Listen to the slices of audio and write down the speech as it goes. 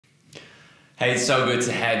Hey, it's so good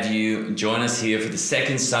to have you join us here for the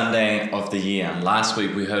second Sunday of the year. Last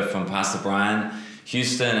week we heard from Pastor Brian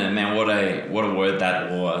Houston, and man, what a word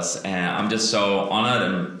that was. And I'm just so honored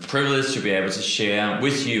and privileged to be able to share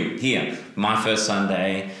with you here my first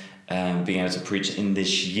Sunday being able to preach in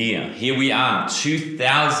this year. Here we are,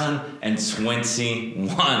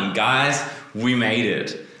 2021. Guys, we made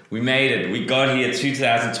it. We got here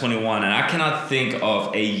 2021, and I cannot think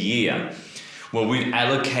of a year where we've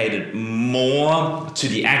allocated more to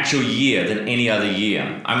the actual year than any other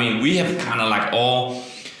year. I mean, we have kind of like all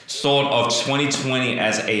thought of 2020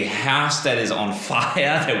 as a house that is on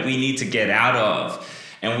fire that we need to get out of.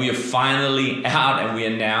 And we are finally out, and we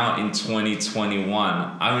are now in 2021.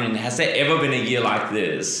 I mean, has there ever been a year like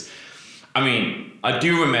this? I mean, I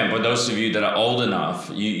do remember, those of you that are old enough,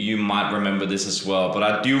 you might remember this as well, but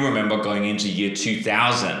I do remember going into year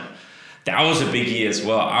 2000. That was a big year as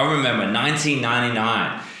well. I remember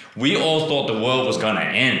 1999. We all thought the world was going to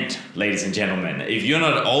end, ladies and gentlemen. If you're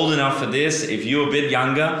not old enough for this, if you're a bit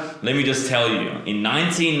younger, let me just tell you, in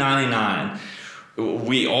 1999,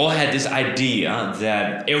 we all had this idea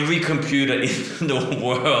that every computer in the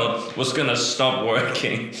world was going to stop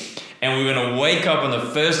working. And we were going to wake up on the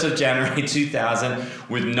 1st of January 2000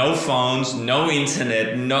 with no phones, no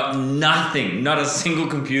internet, nothing, not a single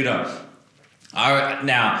computer.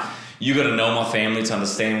 Now, you got to know my family to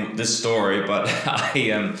understand this story, but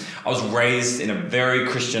I was raised in a very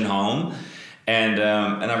Christian home, and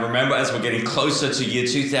I remember as we're getting closer to year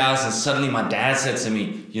 2000, suddenly my dad said to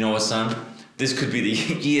me, "You know what, son? This could be the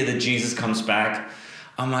year that Jesus comes back."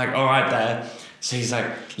 I'm like, "All right, Dad." So he's like,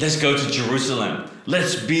 "Let's go to Jerusalem.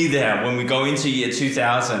 Let's be there when we go into year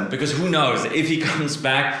 2000, because who knows, if he comes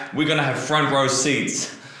back, we're gonna have front row seats."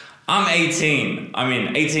 I'm 18 or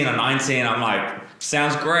 19. I'm like,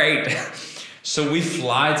 sounds great. So we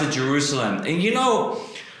fly to Jerusalem. And you know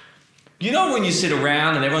when you sit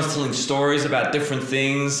around and everyone's telling stories about different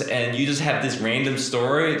things and you just have this random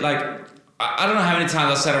story? Like, I don't know how many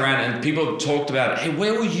times I sat around and people talked about, "Hey,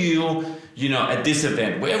 where were you, at this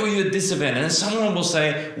event? Where were you at this event?" And then someone will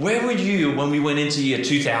say, "Where were you when we went into year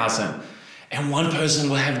 2000? And one person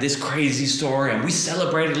will have this crazy story, and we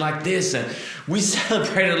celebrated like this, and we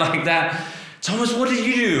celebrated like that." "Thomas, what did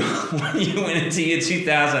you do when you went into year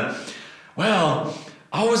 2000? "Well,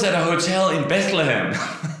 I was at a hotel in Bethlehem."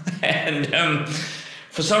 And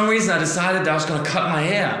for some reason, I decided that I was going to cut my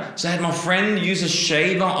hair. So I had my friend use a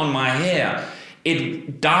shaver on my hair.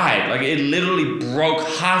 It died. Like, it literally broke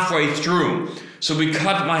halfway through. So we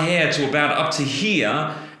cut my hair to about up to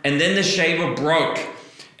here, and then the shaver broke.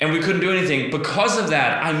 And we couldn't do anything. Because of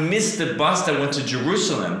that, I missed the bus that went to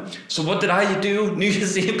Jerusalem. So what did I do New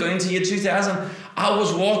Year's Eve going into year 2000? I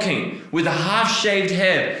was walking with a half-shaved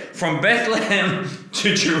head from Bethlehem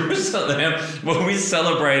to Jerusalem, where we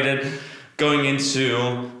celebrated going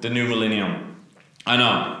into the new millennium. I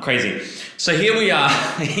know, crazy. So here we are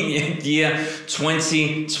in year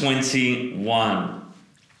 2021.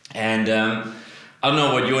 And I don't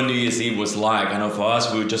know what your New Year's Eve was like. I know for us,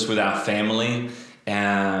 we were just with our family,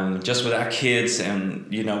 just with our kids, and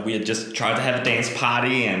we had just tried to have a dance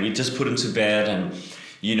party, and we just put them to bed. And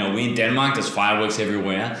we in Denmark, there's fireworks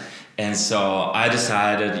everywhere, and so I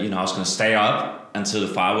decided I was going to stay up until the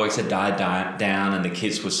fireworks had died down and the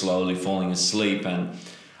kids were slowly falling asleep. And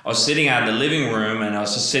I was sitting out in the living room, and I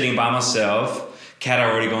was just sitting by myself. Kat had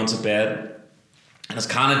already gone to bed, and it's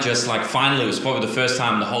kind of just like, finally, it was probably the first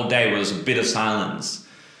time the whole day where there was a bit of silence,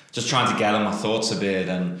 just trying to gather my thoughts a bit.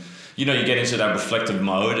 And you get into that reflective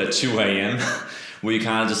mode at 2 a.m. where you're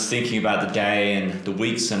kind of just thinking about the day and the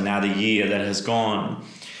weeks and now the year that has gone.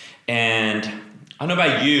 And I don't know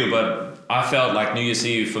about you, but I felt like New Year's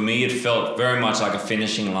Eve, for me, it felt very much like a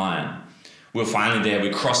finishing line. We were finally there. We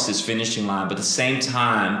crossed this finishing line. But at the same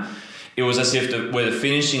time, it was as if where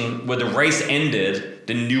the race ended,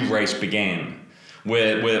 the new race began.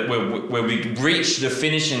 Where we reached the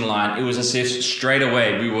finishing line, it was as if straight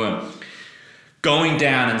away we were going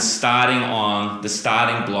down and starting on the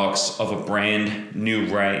starting blocks of a brand new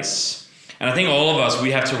race. And I think all of us, we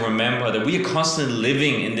have to remember that we are constantly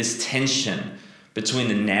living in this tension between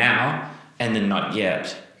the now and the not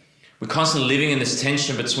yet. We're constantly living in this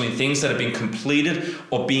tension between things that have been completed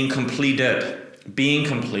or being completed,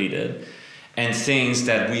 and things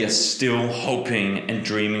that we are still hoping and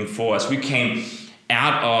dreaming for. As we came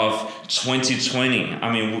out of 2020, I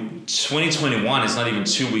mean, 2021 is not even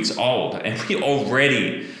 2 weeks old, and we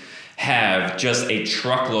already have just a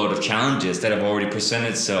truckload of challenges that have already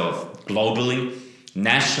presented itself globally,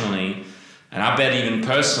 nationally, and I bet even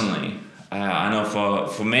personally. I know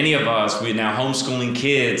for many of us, we're now homeschooling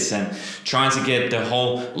kids and trying to get the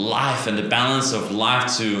whole life and the balance of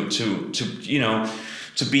life to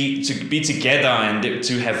be together and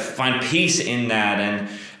to find peace in that,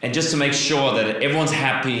 and just to make sure that everyone's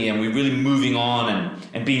happy and we're really moving on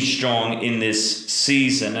and being strong in this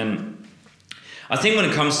season. And I think when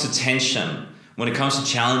it comes to tension, when it comes to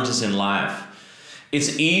challenges in life,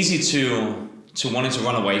 it's easy to wanting to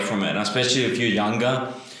run away from it, and especially if you're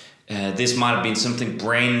younger. This might have been something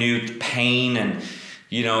brand new, pain, and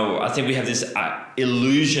I think we have this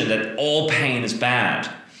illusion that all pain is bad.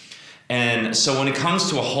 And so when it comes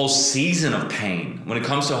to a whole season of pain, when it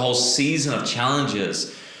comes to a whole season of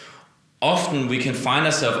challenges, often we can find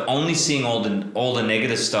ourselves only seeing all the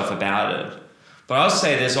negative stuff about it. But I'll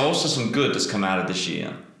say there's also some good that's come out of this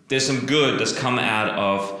year. There's some good that's come out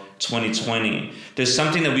of 2020. There's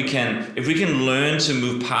something that if we can learn to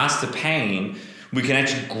move past the pain, we can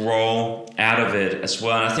actually grow out of it as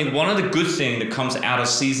well. And I think one of the good things that comes out of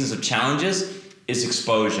seasons of challenges is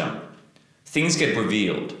exposure. Things get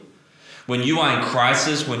revealed. When you are in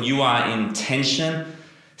crisis, when you are in tension,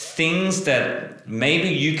 things that maybe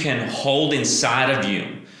you can hold inside of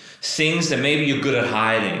you, things that maybe you're good at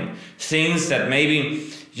hiding, things that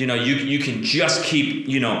maybe you can just keep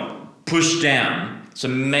pushed down. It's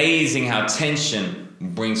amazing how tension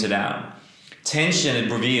brings it out. Tension,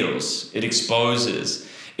 it reveals, it exposes,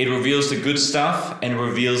 it reveals the good stuff and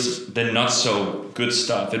reveals the not so good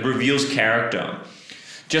stuff. It reveals character.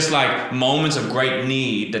 Just like moments of great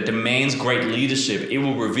need that demands great leadership, it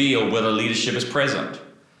will reveal whether leadership is present.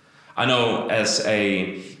 I know as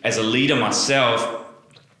a leader myself,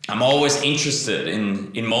 I'm always interested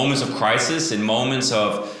in moments of crisis, in moments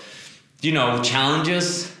of,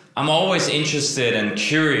 challenges. I'm always interested and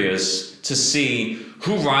curious to see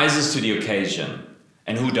who rises to the occasion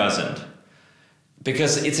and who doesn't.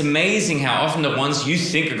 Because it's amazing how often the ones you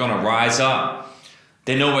think are going to rise up,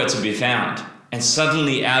 they're nowhere to be found. And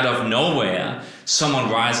suddenly out of nowhere, someone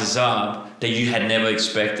rises up that you had never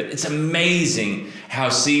expected. It's amazing how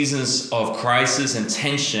seasons of crisis and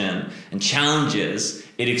tension and challenges,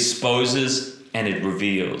 it exposes and it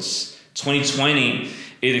reveals. 2020,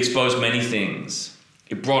 it exposed many things.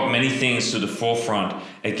 It brought many things to the forefront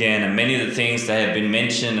again, and many of the things that have been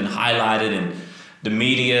mentioned and highlighted in the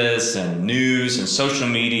medias and news and social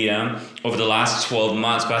media over the last 12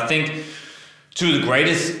 months. But I think two of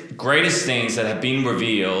the greatest things that have been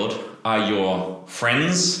revealed are your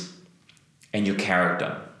friends and your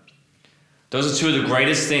character. Those are two of the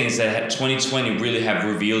greatest things that 2020 really have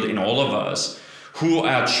revealed in all of us, who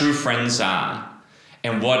our true friends are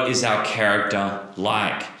and what is our character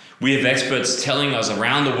like. We have experts telling us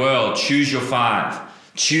around the world, choose your 5,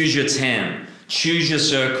 choose your 10, choose your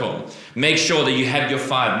circle. Make sure that you have your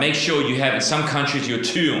 5. Make sure you have, in some countries, your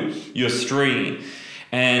 2, your 3.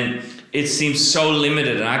 And it seems so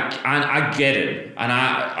limited, and I get it, and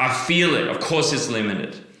I feel it. Of course it's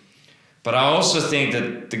limited. But I also think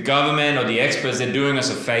that the government or the experts, they're doing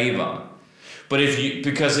us a favor.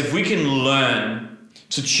 Because if we can learn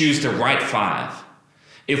to choose the right 5,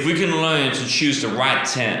 if we can learn to choose the right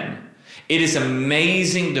 10, it is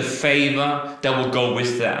amazing the favor that will go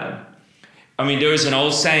with that. I mean, there is an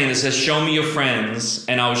old saying that says, show me your friends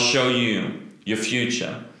and I'll show you your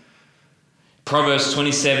future. Proverbs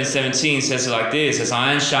 27:17 says it like this: as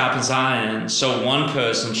iron sharpens iron, so one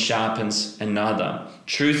person sharpens another.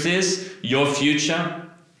 Truth is, your future,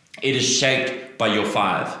 it is shaped by your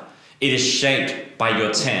 5. It is shaped by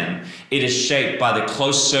your 10. It is shaped by the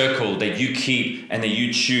close circle that you keep and that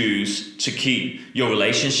you choose to keep. Your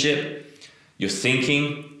relationship, your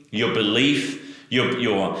thinking, your belief,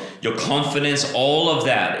 your confidence, all of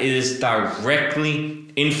that, it is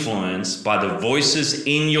directly influenced by the voices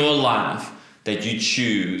in your life that you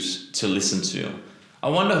choose to listen to. I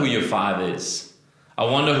wonder who your 5 is. I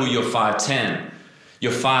wonder who your 5, 10,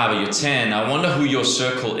 your 5 or your 10, I wonder who your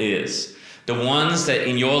circle is. The ones that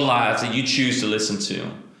in your life that you choose to listen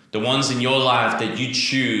to. The ones in your life that you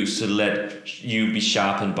choose to let you be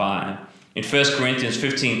sharpened by. In 1 Corinthians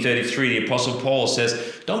 15:33, the Apostle Paul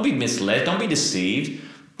says, don't be misled, don't be deceived.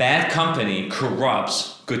 Bad company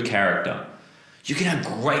corrupts good character. You can have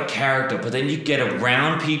great character, but then you get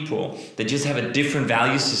around people that just have a different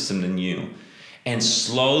value system than you. And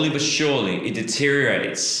slowly but surely, it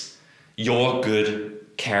deteriorates your good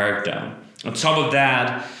character. On top of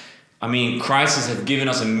that, I mean, crises have given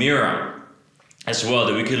us a mirror as well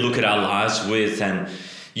that we could look at our lives with. And,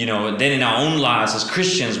 then in our own lives as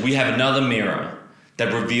Christians, we have another mirror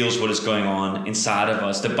that reveals what is going on inside of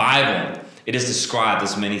us. The Bible, it is described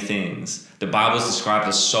as many things. The Bible is described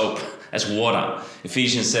as soap, as water.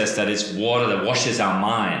 Ephesians says that it's water that washes our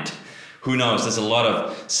mind. who knows, there's a lot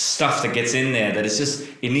of stuff that gets in there that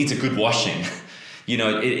it needs a good washing.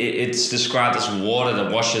 It's described as water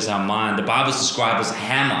that washes our mind. The Bible's described as a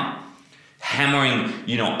hammer, hammering,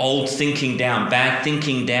 old thinking down, bad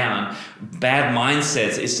thinking down, bad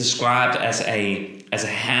mindsets. It's described as a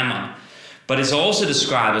hammer, but it's also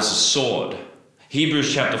described as a sword.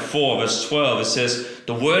 Hebrews chapter 4, verse 12, it says,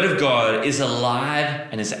 the word of God is alive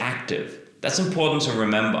and is active. That's important to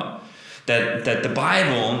remember, that the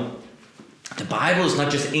Bible is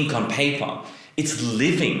not just ink on paper, it's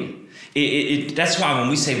living. That's why when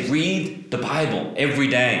we say read the Bible every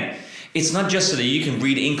day, it's not just so that you can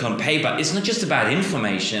read ink on paper. It's not just about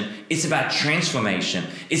information. It's about transformation.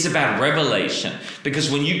 It's about revelation.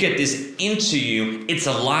 Because when you get this into you, it's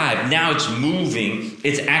alive. Now it's moving.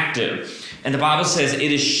 It's active. And the Bible says it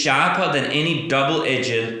is sharper than any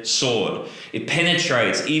double-edged sword. It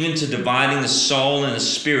penetrates even to dividing the soul and the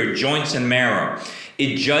spirit, joints and marrow.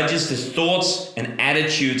 It judges the thoughts and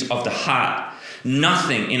attitudes of the heart.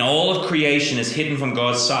 Nothing in all of creation is hidden from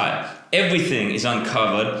God's sight. Everything is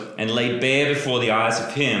uncovered and laid bare before the eyes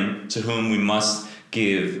of him to whom we must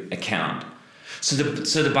give account. So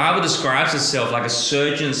the Bible describes itself like a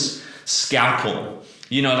surgeon's scalpel.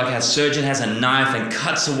 Like a surgeon has a knife and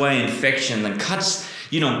cuts away infection and cuts,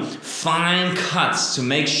 fine cuts to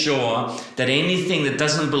make sure that anything that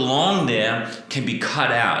doesn't belong there can be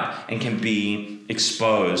cut out and can be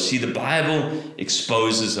exposed. See, the Bible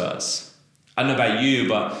exposes us. I don't know about you,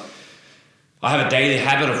 but I have a daily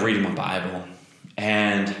habit of reading my Bible.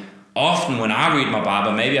 And often when I read my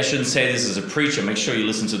Bible, maybe I shouldn't say this as a preacher, make sure you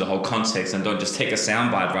listen to the whole context and don't just take a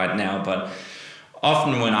soundbite right now, but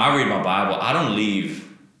often when I read my Bible, I don't leave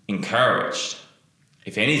encouraged.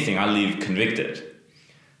 If anything, I leave convicted.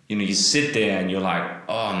 You sit there and you're like,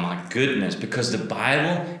 oh my goodness, because the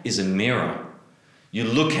Bible is a mirror. You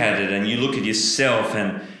look at it and you look at yourself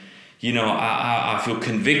and, I feel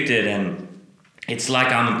convicted, and it's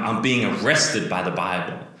like I'm being arrested by the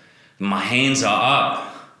Bible. My hands are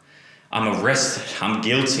up. I'm arrested. I'm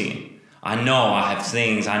guilty. I know I have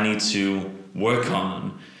things I need to work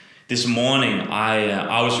on. This morning,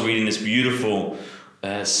 I was reading this beautiful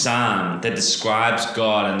psalm that describes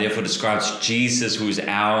God and therefore describes Jesus, who is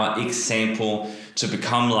our example to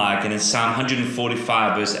become like. And in Psalm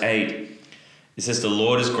 145, verse 8, it says, the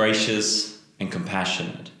Lord is gracious and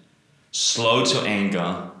compassionate, slow to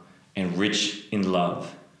anger, and rich in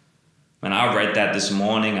love. When I read that this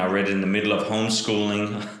morning, I read it in the middle of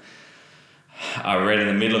homeschooling. I read it in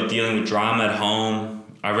the middle of dealing with drama at home.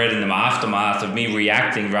 I read in the aftermath of me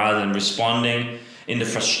reacting rather than responding, in the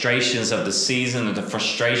frustrations of the season, or the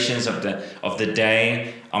frustrations of the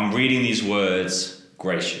day. I'm reading these words: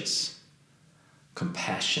 gracious,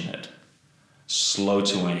 compassionate, slow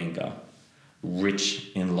to anger,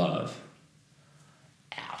 rich in love.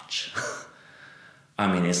 Ouch.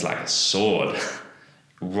 It's like a sword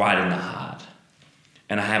right in the heart.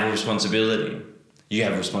 And I have a responsibility. You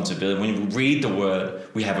have a responsibility. When you read the word,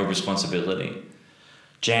 we have a responsibility.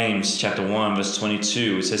 James chapter 1, verse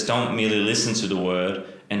 22, it says, don't merely listen to the word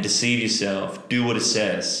and deceive yourself. Do what it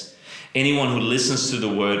says. Anyone who listens to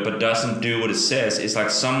the word but doesn't do what it says is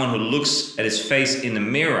like someone who looks at his face in the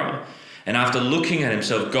mirror and after looking at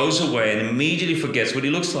himself goes away and immediately forgets what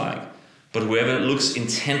he looks like. But whoever looks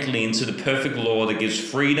intently into the perfect law that gives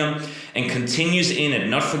freedom and continues in it,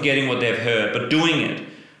 not forgetting what they've heard, but doing it,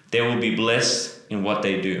 they will be blessed in what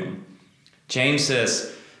they do. James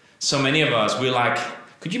says, so many of us, we're like,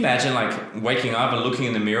 could you imagine like waking up and looking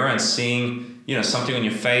in the mirror and seeing, something on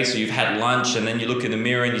your face, or you've had lunch and then you look in the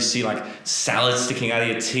mirror and you see like salad sticking out of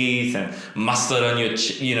your teeth and mustard on your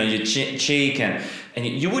cheek, and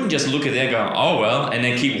you wouldn't just look at it and go, oh well, and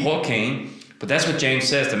then keep walking. But that's what James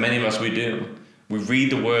says that many of us we do. We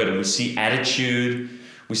read the word and we see attitude,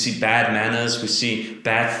 we see bad manners, we see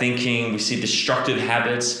bad thinking, we see destructive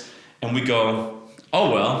habits, and we go,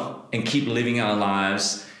 oh well, and keep living our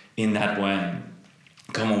lives in that way.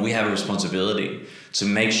 Come on, we have a responsibility to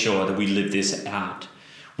make sure that we live this out.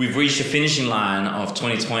 We've reached the finishing line of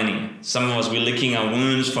 2020. Some of us, we're licking our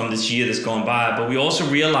wounds from this year that's gone by, but we also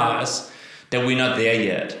realize that we're not there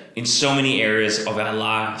yet in so many areas of our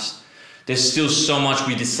lives. There's still so much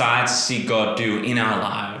we decide to see God do in our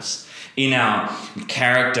lives, in our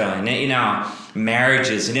character, and in our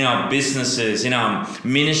marriages, and in our businesses, in our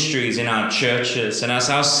ministries, in our churches. And as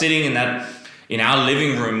I was sitting in our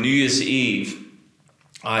living room New Year's Eve,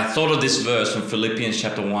 I thought of this verse from Philippians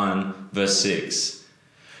chapter 1, verse 6,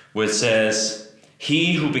 where it says,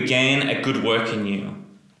 he who began a good work in you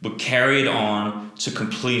will carry it on to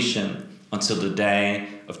completion until the day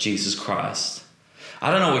of Jesus Christ.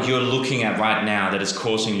 I don't know what you're looking at right now that is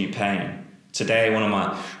causing you pain. Today, one of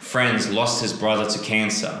my friends lost his brother to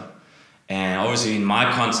cancer. And obviously in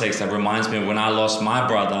my context, that reminds me of when I lost my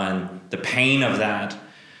brother and the pain of that.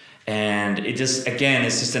 And it just, again,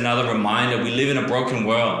 it's just another reminder. We live in a broken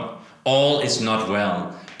world. All is not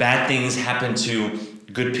well. Bad things happen to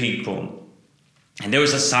good people. And there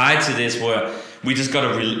was a side to this where we just got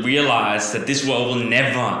to realize that this world will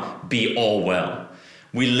never be all well.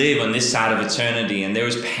 We live on this side of eternity, and there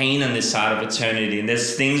is pain on this side of eternity, and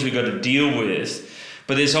there's things we got to deal with.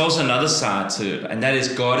 But there's also another side to it, and that is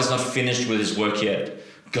God is not finished with his work yet.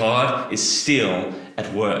 God is still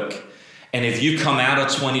at work. And if you come out of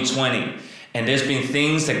 2020 and there's been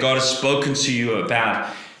things that God has spoken to you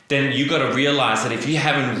about, then you got to realize that if you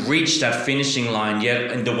haven't reached that finishing line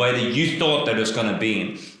yet in the way that you thought that it was going to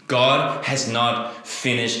be, God has not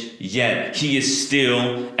finished yet. He is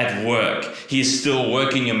still at work. He is still at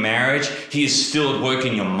work in your marriage. He is still at work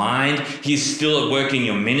in your mind. He's still at work in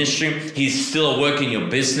your ministry. He's still at work in your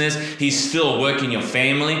business. He's still at work in your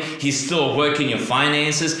family. He's still at work in your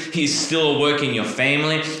finances. He's still at work in your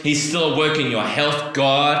family. He's still at work in your health.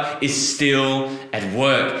 God is still at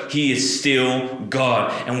work. He is still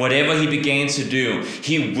God. And whatever he began to do,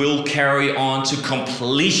 he will carry on to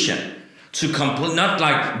completion. Not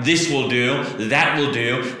like this will do, that will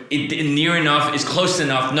do, it near enough, is close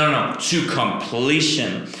enough. No, to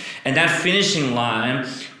completion. And that finishing line,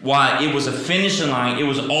 while it was a finishing line, it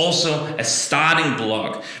was also a starting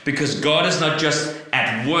block, because God is not just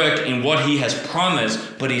at work in what he has promised,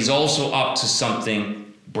 but he's also up to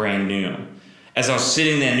something brand new. As I was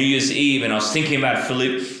sitting there New Year's Eve and I was thinking about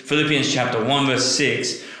Philippians chapter 1 verse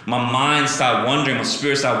 6, my mind started wandering, my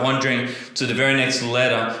spirit started wandering to the very next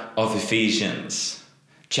letter of Ephesians,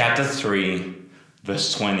 chapter 3,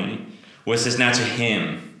 verse 20, where it says, now to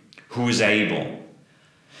him who is able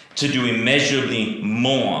to do immeasurably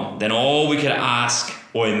more than all we could ask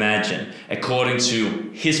or imagine, according to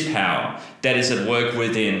his power that is at work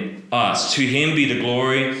within us. To him be the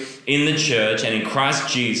glory in the church and in Christ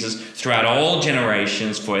Jesus throughout all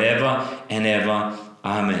generations, forever and ever.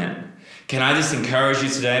 Amen. Can I just encourage you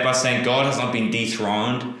today by saying God has not been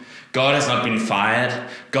dethroned. God has not been fired.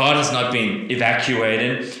 God has not been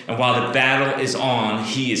evacuated. And while the battle is on,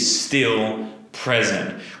 he is still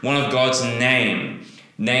present. One of God's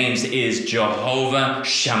names is Jehovah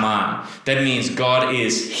Shammah. That means God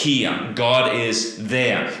is here. God is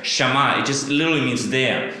there. Shammah, it just literally means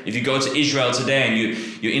there. If you go to Israel today and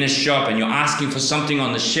you're in a shop and you're asking for something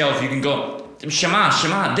on the shelf, you can go,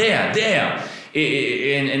 Shammah, there.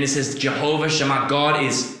 And it says Jehovah Shammah. God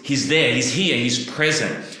is, he's there, he's here, he's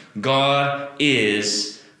present. God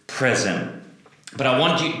is present. But I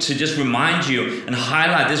want you to just remind you and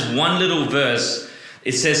highlight this one little verse.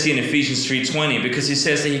 It says here in Ephesians 3:20, because he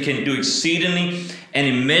says that he can do exceedingly and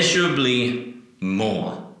immeasurably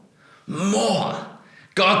more. More.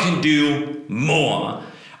 God can do more.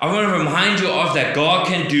 I want to remind you of that. God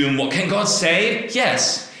can do more. Can God save?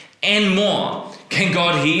 Yes. And more. Can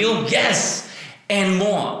God heal? Yes. And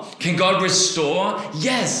more. Can God restore?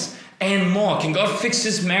 Yes. And more. Can God fix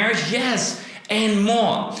this marriage? Yes. And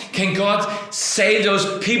more. Can God save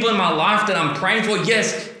those people in my life that I'm praying for?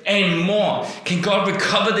 Yes. And more. Can God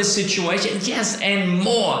recover this situation? Yes. And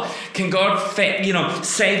more. Can God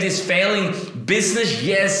save this failing business?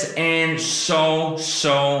 Yes. And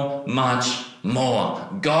so much more.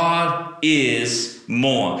 God is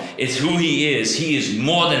more. It's who he is. He is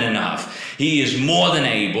more than enough. He is more than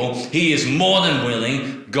able. He is more than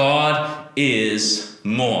willing. God is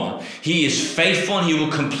more. He is faithful and he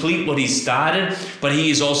will complete what he started, but he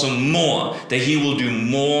is also more, that he will do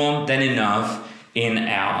more than enough in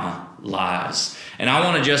our lives. And I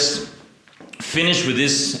want to just finish with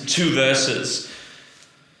these two verses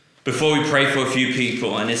before we pray for a few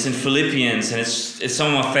people. And it's in Philippians, and it's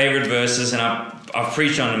some of my favorite verses, and I've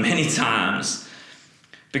preached on them many times.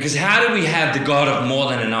 Because how do we have the God of more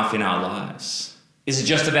than enough in our lives? Is it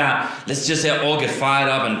just about, let's just all get fired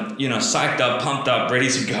up and, psyched up, pumped up, ready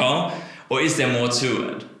to go? Or is there more to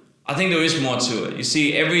it? I think there is more to it. You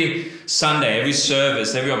see, every Sunday, every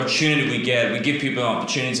service, every opportunity we get, we give people an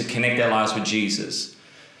opportunity to connect their lives with Jesus.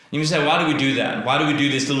 You may say, why do we do that? Why do we do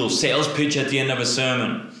this little sales pitch at the end of a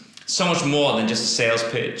sermon? So much more than just a sales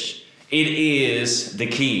pitch. It is the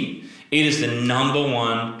key. It is the number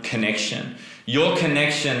one connection. Your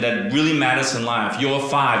connection that really matters in life, your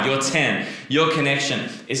 5, your 10, your connection,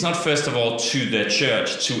 is not first of all to the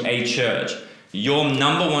church, to a church. Your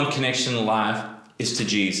number one connection in life is to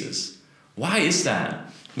Jesus. Why is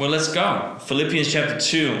that? Well, let's go. Philippians chapter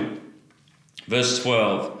 2, verse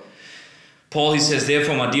 12. Paul, he says,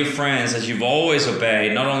 therefore, my dear friends, as you've always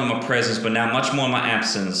obeyed, not only my presence, but now much more in my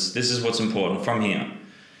absence, this is what's important from here.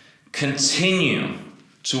 continue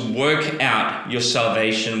to work out your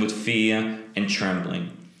salvation with fear and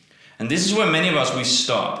trembling. And this is where many of us, we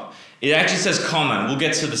stop. It actually says comma. We'll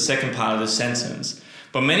get to the second part of the sentence.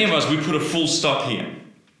 But many of us, we put a full stop here.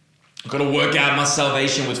 I've got to work out my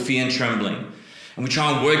salvation with fear and trembling. And we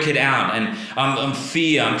try and work it out. And I'm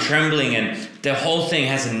fear, I'm trembling. And the whole thing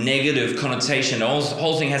has a negative connotation. The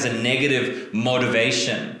whole thing has a negative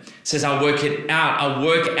motivation. It says, I work it out. I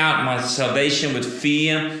work out my salvation with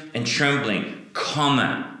fear and trembling,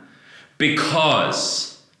 comma.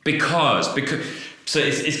 Because. So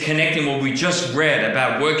it's connecting what we just read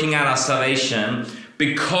about working out our salvation,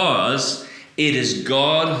 because it is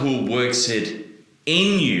God who works it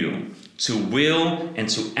in you to will and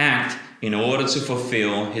to act in order to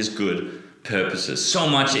fulfill his good purposes. So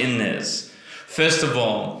much in this. First of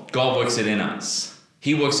all, God works it in us.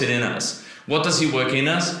 He works it in us. What does he work in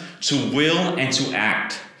us? To will and to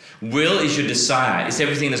act. Will is your desire. It's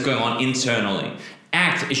everything that's going on internally.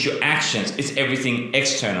 Act is your actions. It's everything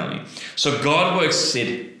externally. So God works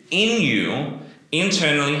it in you,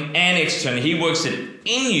 internally and externally. He works it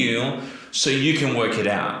in you so you can work it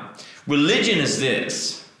out. Religion is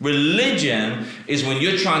this. Religion is when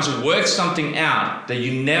you're trying to work something out that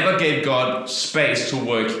you never gave God space to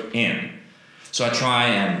work in. So I try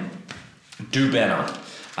and do better.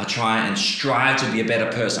 I try and strive to be a better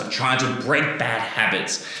person. I try to break bad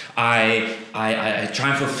habits. I try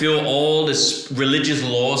and fulfill all these religious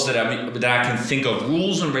laws that I can think of,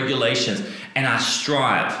 rules and regulations, and I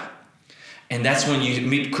strive. And that's when you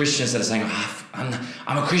meet Christians that are saying,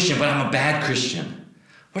 I'm a Christian, but I'm a bad Christian.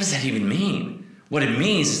 What does that even mean? What it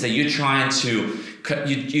means is that you're trying to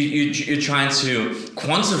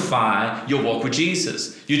quantify your walk with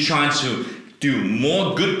Jesus. You're trying to do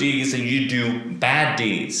more good deeds than you do bad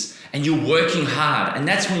deeds. And you're working hard. And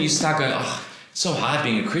that's when you start going, it's so hard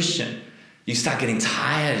being a Christian. You start getting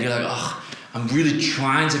tired. You're like, I'm really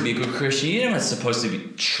trying to be a good Christian. You're not supposed to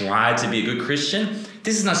try to be a good Christian.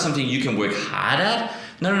 This is not something you can work hard at.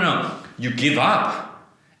 No. You give up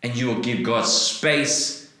and you will give God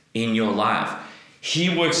space in your life.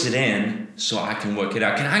 He works it in so I can work it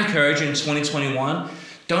out. Can I encourage you in 2021?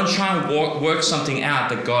 Don't try and work something out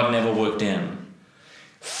that God never worked in.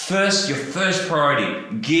 Your first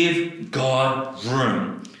priority, give God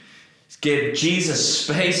room. Give Jesus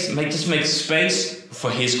space. Just make space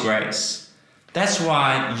for his grace. That's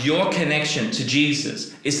why your connection to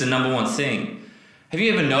Jesus is the number one thing. Have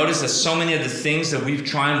you ever noticed that so many of the things that we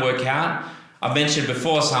try and work out, I mentioned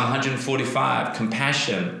before Psalm 145,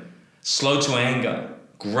 compassion, slow to anger,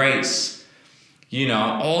 grace,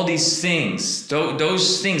 all these things,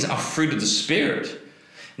 those things are fruit of the Spirit.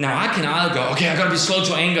 Now, I can either go, okay, I got to be slow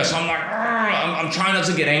to anger. So I'm like, I'm trying not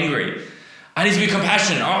to get angry. I need to be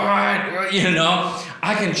compassionate. All right,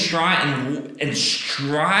 I can try and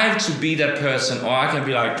strive to be that person. Or I can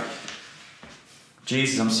be like,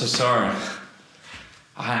 Jesus, I'm so sorry.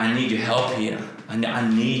 I need your help here. I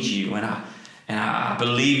need you. And I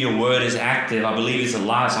believe your word is active. I believe it's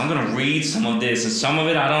alive. So I'm going to read some of this. And some of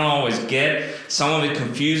it I don't always get. Some of it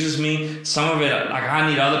confuses me. Some of it, I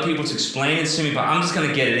need other people to explain it to me. But I'm just going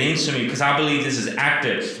to get it into me because I believe this is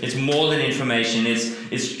active. It's more than information.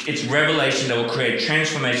 It's revelation that will create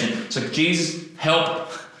transformation. So Jesus, help.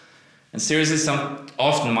 And seriously,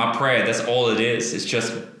 often my prayer, that's all it is. It's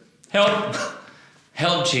just help.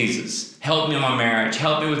 Help, Jesus. Help me in my marriage.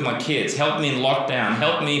 Help me with my kids. Help me in lockdown.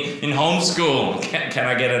 Help me in homeschool. Can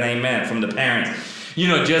I get an amen from the parents?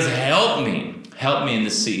 Just help me. Help me in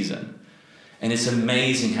this season. And it's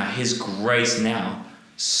amazing how his grace now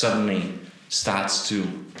suddenly starts to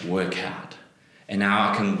work out. And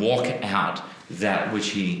now I can walk out that which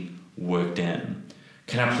he worked in.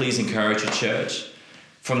 Can I please encourage you, church?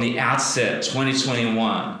 From the outset,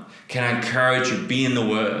 2021, can I encourage you, be in the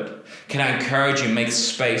Word? Can I encourage you, make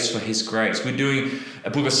space for his grace? We're doing a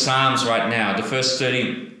book of Psalms right now, the first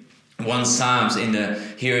 31 Psalms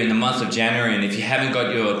here in the month of January. And if you haven't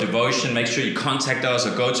got your devotion, make sure you contact us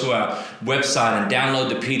or go to our website and download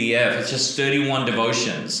the PDF. It's just 31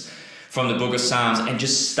 devotions from the book of Psalms. And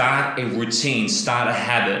just start a routine, start a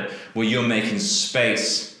habit where you're making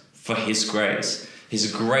space for his grace.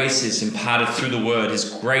 His grace is imparted through the word. His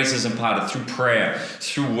grace is imparted through prayer,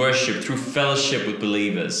 through worship, through fellowship with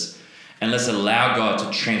believers. And let's allow God to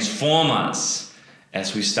transform us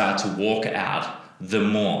as we start to walk out the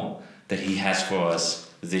more that he has for us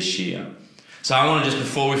this year. So I want to just,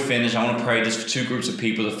 before we finish, I want to pray just for two groups of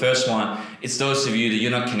people. The first one, it's those of you that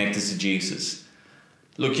you're not connected to Jesus.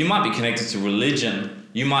 Look, you might be connected to religion.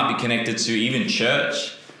 You might be connected to even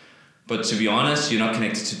church. But to be honest, you're not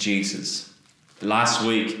connected to Jesus. Last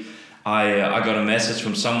week, I got a message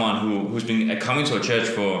from someone who's been coming to a church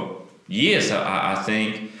for years, I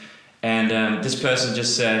think. And this person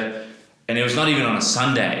just said, and it was not even on a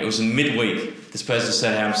Sunday, it was in midweek. This person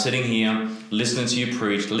said, hey, I'm sitting here listening to you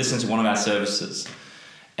preach, listening to one of our services,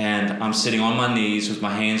 and I'm sitting on my knees with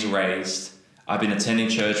my hands raised. I've been attending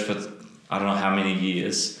church for I don't know how many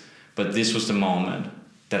years, but this was the moment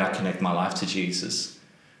that I connect my life to Jesus.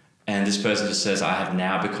 And this person just says, I have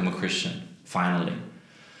now become a Christian, finally.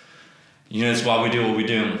 You know, it's why we do what we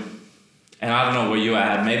do. And I don't know where you're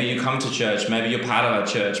at. Maybe you come to church. Maybe you're part of our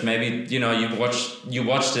church. Maybe, you know, you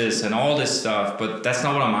watch this and all this stuff. But that's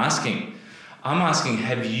not what I'm asking. I'm asking,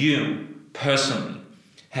 have you personally,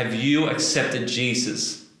 have you accepted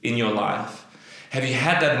Jesus in your life? Have you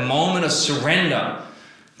had that moment of surrender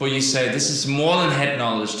where you say, this is more than head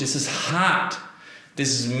knowledge. This is heart.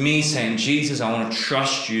 This is me saying, Jesus, I want to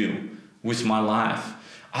trust you with my life.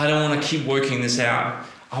 I don't want to keep working this out.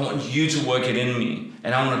 I want you to work it in me.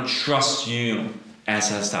 And I want to trust you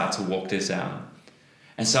as I start to walk this out.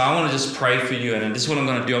 And so I want to just pray for you. And this is what I'm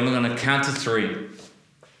going to do. I'm going to count to 3.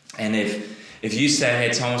 And if you say, hey,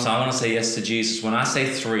 Thomas, I want to say yes to Jesus. When I say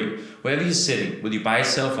 3, wherever you're sitting, whether you're by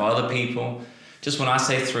yourself or other people, just when I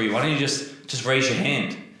say 3, why don't you just raise your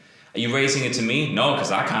hand? Are you raising it to me? No,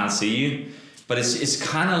 because I can't see you. But it's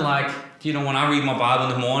kind of like, you know, when I read my Bible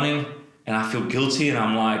in the morning and I feel guilty and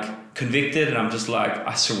I'm like convicted and I'm just like,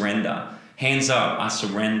 I surrender. Hands up, I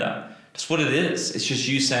surrender. That's what it is. It's just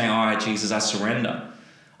you saying, all right, Jesus, I surrender.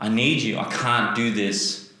 I need you. I can't do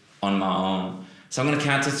this on my own. So I'm going to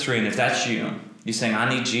count to 3. And if that's you, you're saying, I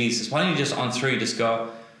need Jesus. Why don't you just on 3, just go,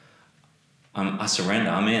 I surrender.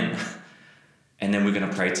 I'm in. And then we're going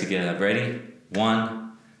to pray together. Ready?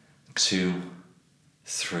 1, 2,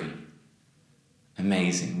 3.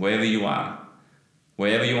 Amazing. Wherever you are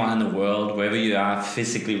in the world, wherever you are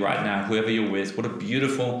physically right now, whoever you're with, what a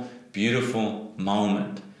beautiful, beautiful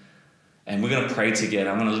moment. And we're going to pray together.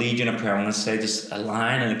 I'm going to lead you in a prayer. I'm going to say just a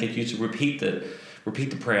line and get you to repeat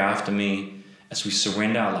the prayer after me as we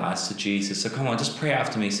surrender our lives to Jesus. So come on, just pray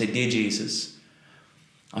after me. Say, dear Jesus,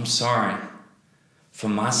 I'm sorry for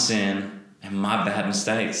my sin and my bad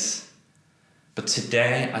mistakes. But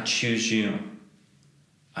today I choose you.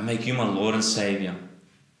 I make you my Lord and Savior.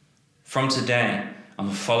 From today, I'm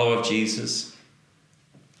a follower of Jesus.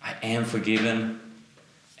 I am forgiven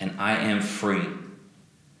and I am free.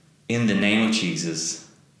 In the name of Jesus.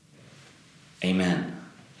 Amen.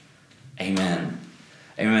 Amen.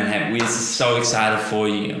 Amen. We're so excited for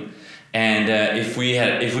you. And if we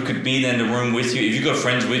could be there in the room with you, if you've got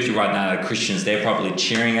friends with you right now that are Christians, they're probably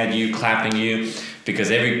cheering at you, clapping you,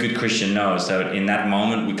 because every good Christian knows that in that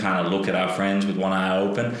moment we kind of look at our friends with one eye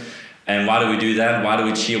open. And why do we do that? Why do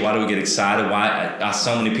we cheer? Why do we get excited? Why are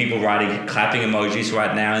so many people writing clapping emojis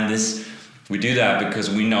right now in this? We do that because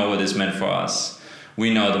we know what is meant for us.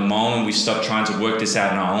 We know the moment we stop trying to work this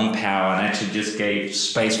out in our own power and actually just gave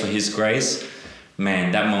space for His grace,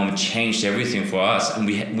 man, that moment changed everything for us. And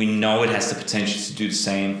we know it has the potential to do the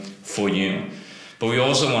same for you. But we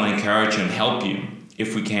also want to encourage you and help you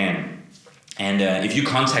if we can. And if you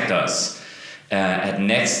contact us at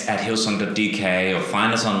next@hillsong.dk or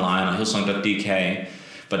find us online on hillsong.dk,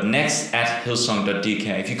 but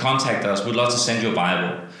next@hillsong.dk, if you contact us, we'd love to send you a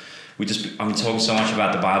Bible. I'm talking so much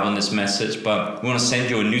about the Bible in this message, but we want to send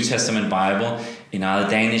you a New Testament Bible in either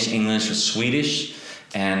Danish, English, or Swedish,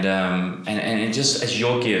 and it just as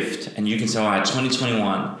your gift. And you can say, all right,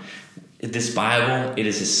 2021, this Bible, it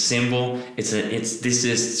is a symbol. This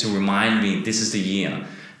is to remind me this is the year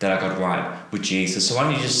that I got right with Jesus. So why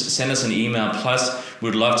don't you just send us an email? Plus,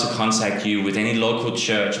 we'd love to contact you with any local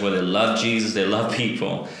church where they love Jesus, they love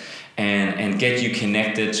people, and get you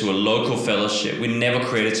connected to a local fellowship. We're never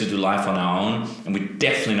created to do life on our own, and we're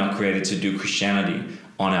definitely not created to do Christianity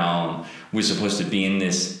on our own. We're supposed to be in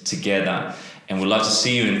this together. And we'd love to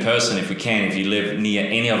see you in person if we can, if you live near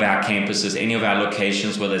any of our campuses, any of our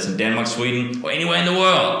locations, whether it's in Denmark, Sweden, or anywhere in the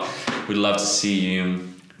world. We'd love to see you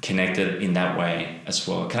connected in that way as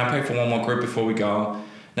well. Can I pray for one more group before we go?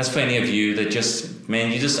 That's for any of you that you're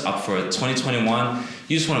just up for it. 2021,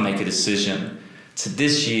 you just want to make a decision. To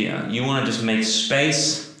this year, you want to just make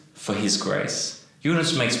space for His grace. You want to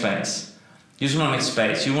just make space. You just want to make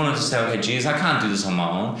space. You want to just say, okay, Jesus, I can't do this on my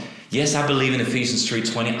own. Yes, I believe in Ephesians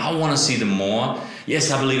 3:20. I want to see them more. Yes,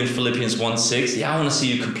 I believe in Philippians 1:6. Yeah, I want to see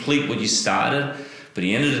you complete what you started. But at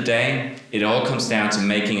the end of the day, it all comes down to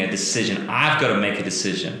making a decision. I've got to make a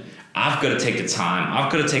decision. I've got to take the time. I've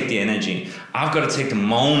got to take the energy. I've got to take the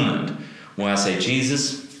moment where I say,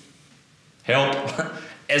 Jesus, help.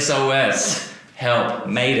 SOS, help,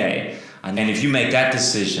 Mayday. And if you make that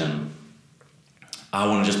decision, I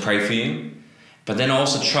want to just pray for you. But then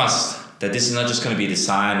also trust that this is not just going to be a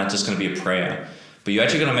desire, not just going to be a prayer, But you're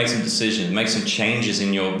actually going to make some decisions, make some changes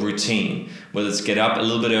in your routine, whether it's get up a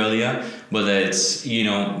little bit earlier, whether it's,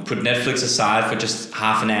 put Netflix aside for just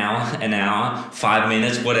half an hour, 5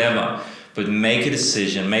 minutes, whatever. But make a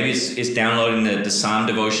decision. Maybe it's downloading the Psalm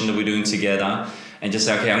devotion that we're doing together and just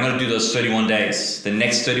say, okay, I'm going to do those 31 days. The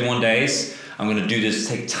next 31 days, I'm going to do this,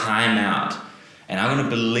 take time out. And I'm going to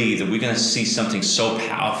believe that we're going to see something so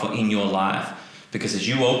powerful in your life. Because as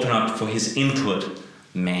you open up for his input,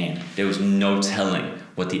 man, there was no telling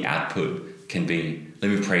what the output can be.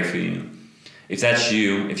 Let me pray for you. If that's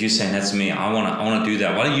you, if you're saying that's me, I want to do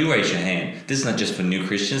that, why don't you raise your hand? This is not just for new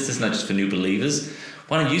Christians. This is not just for new believers.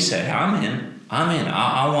 Why don't you say, hey, I'm in.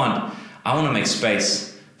 I want to make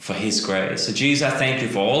space for his grace. So Jesus, I thank you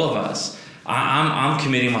for all of us. I'm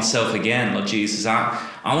committing myself again, Lord Jesus. I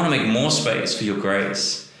want to make more space for your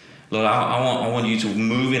grace. Lord, I want you to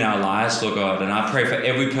move in our lives, Lord God. And I pray for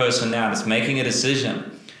every person now that's making a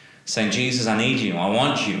decision, saying, Jesus, I need you. I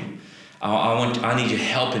want you. I need your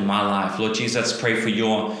help in my life. Lord Jesus, let's pray for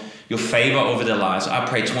your favor over their lives. I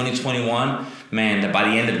pray 2021, man, that by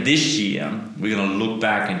the end of this year, we're going to look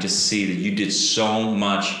back and just see that you did so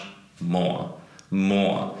much more.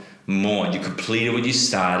 You completed what you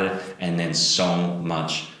started, and then so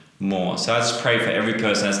much more. So let's pray for every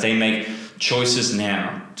person as they make choices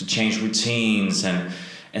now to change routines and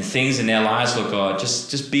things in their lives, Lord God.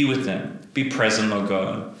 Just be with them. Be present, Lord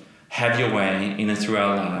God. Have your way in and through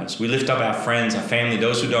our lives. We lift up our friends, our family,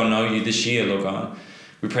 those who don't know you this year, Lord God.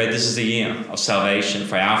 We pray this is the year of salvation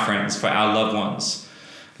for our friends, for our loved ones.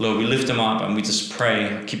 Lord, we lift them up and we just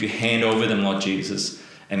pray, keep your hand over them, Lord Jesus.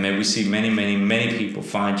 And may we see many, many, many people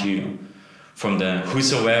find you from the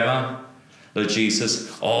whosoever, Lord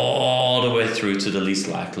Jesus, all the way through to the least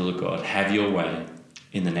likely, Lord God. Have your way.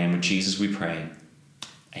 In the name of Jesus we pray.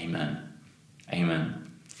 Amen. Amen.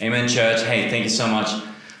 Amen, church. Hey, thank you so much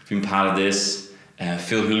for being part of this.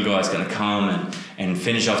 Phil Hulgaard is going to come and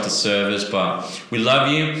finish off the service. But we love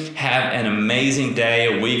you. Have an amazing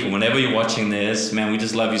day, a week, or whenever you're watching this. Man, we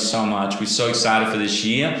just love you so much. We're so excited for this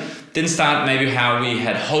year. Didn't start maybe how we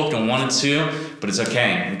had hoped and wanted to, but it's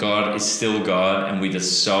okay. God is still God, and we're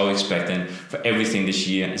just so expectant for everything this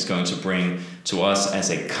year is going to bring to us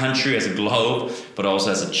as a country, as a globe, but also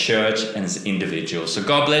as a church and as individuals. So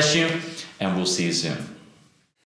God bless you, and we'll see you soon.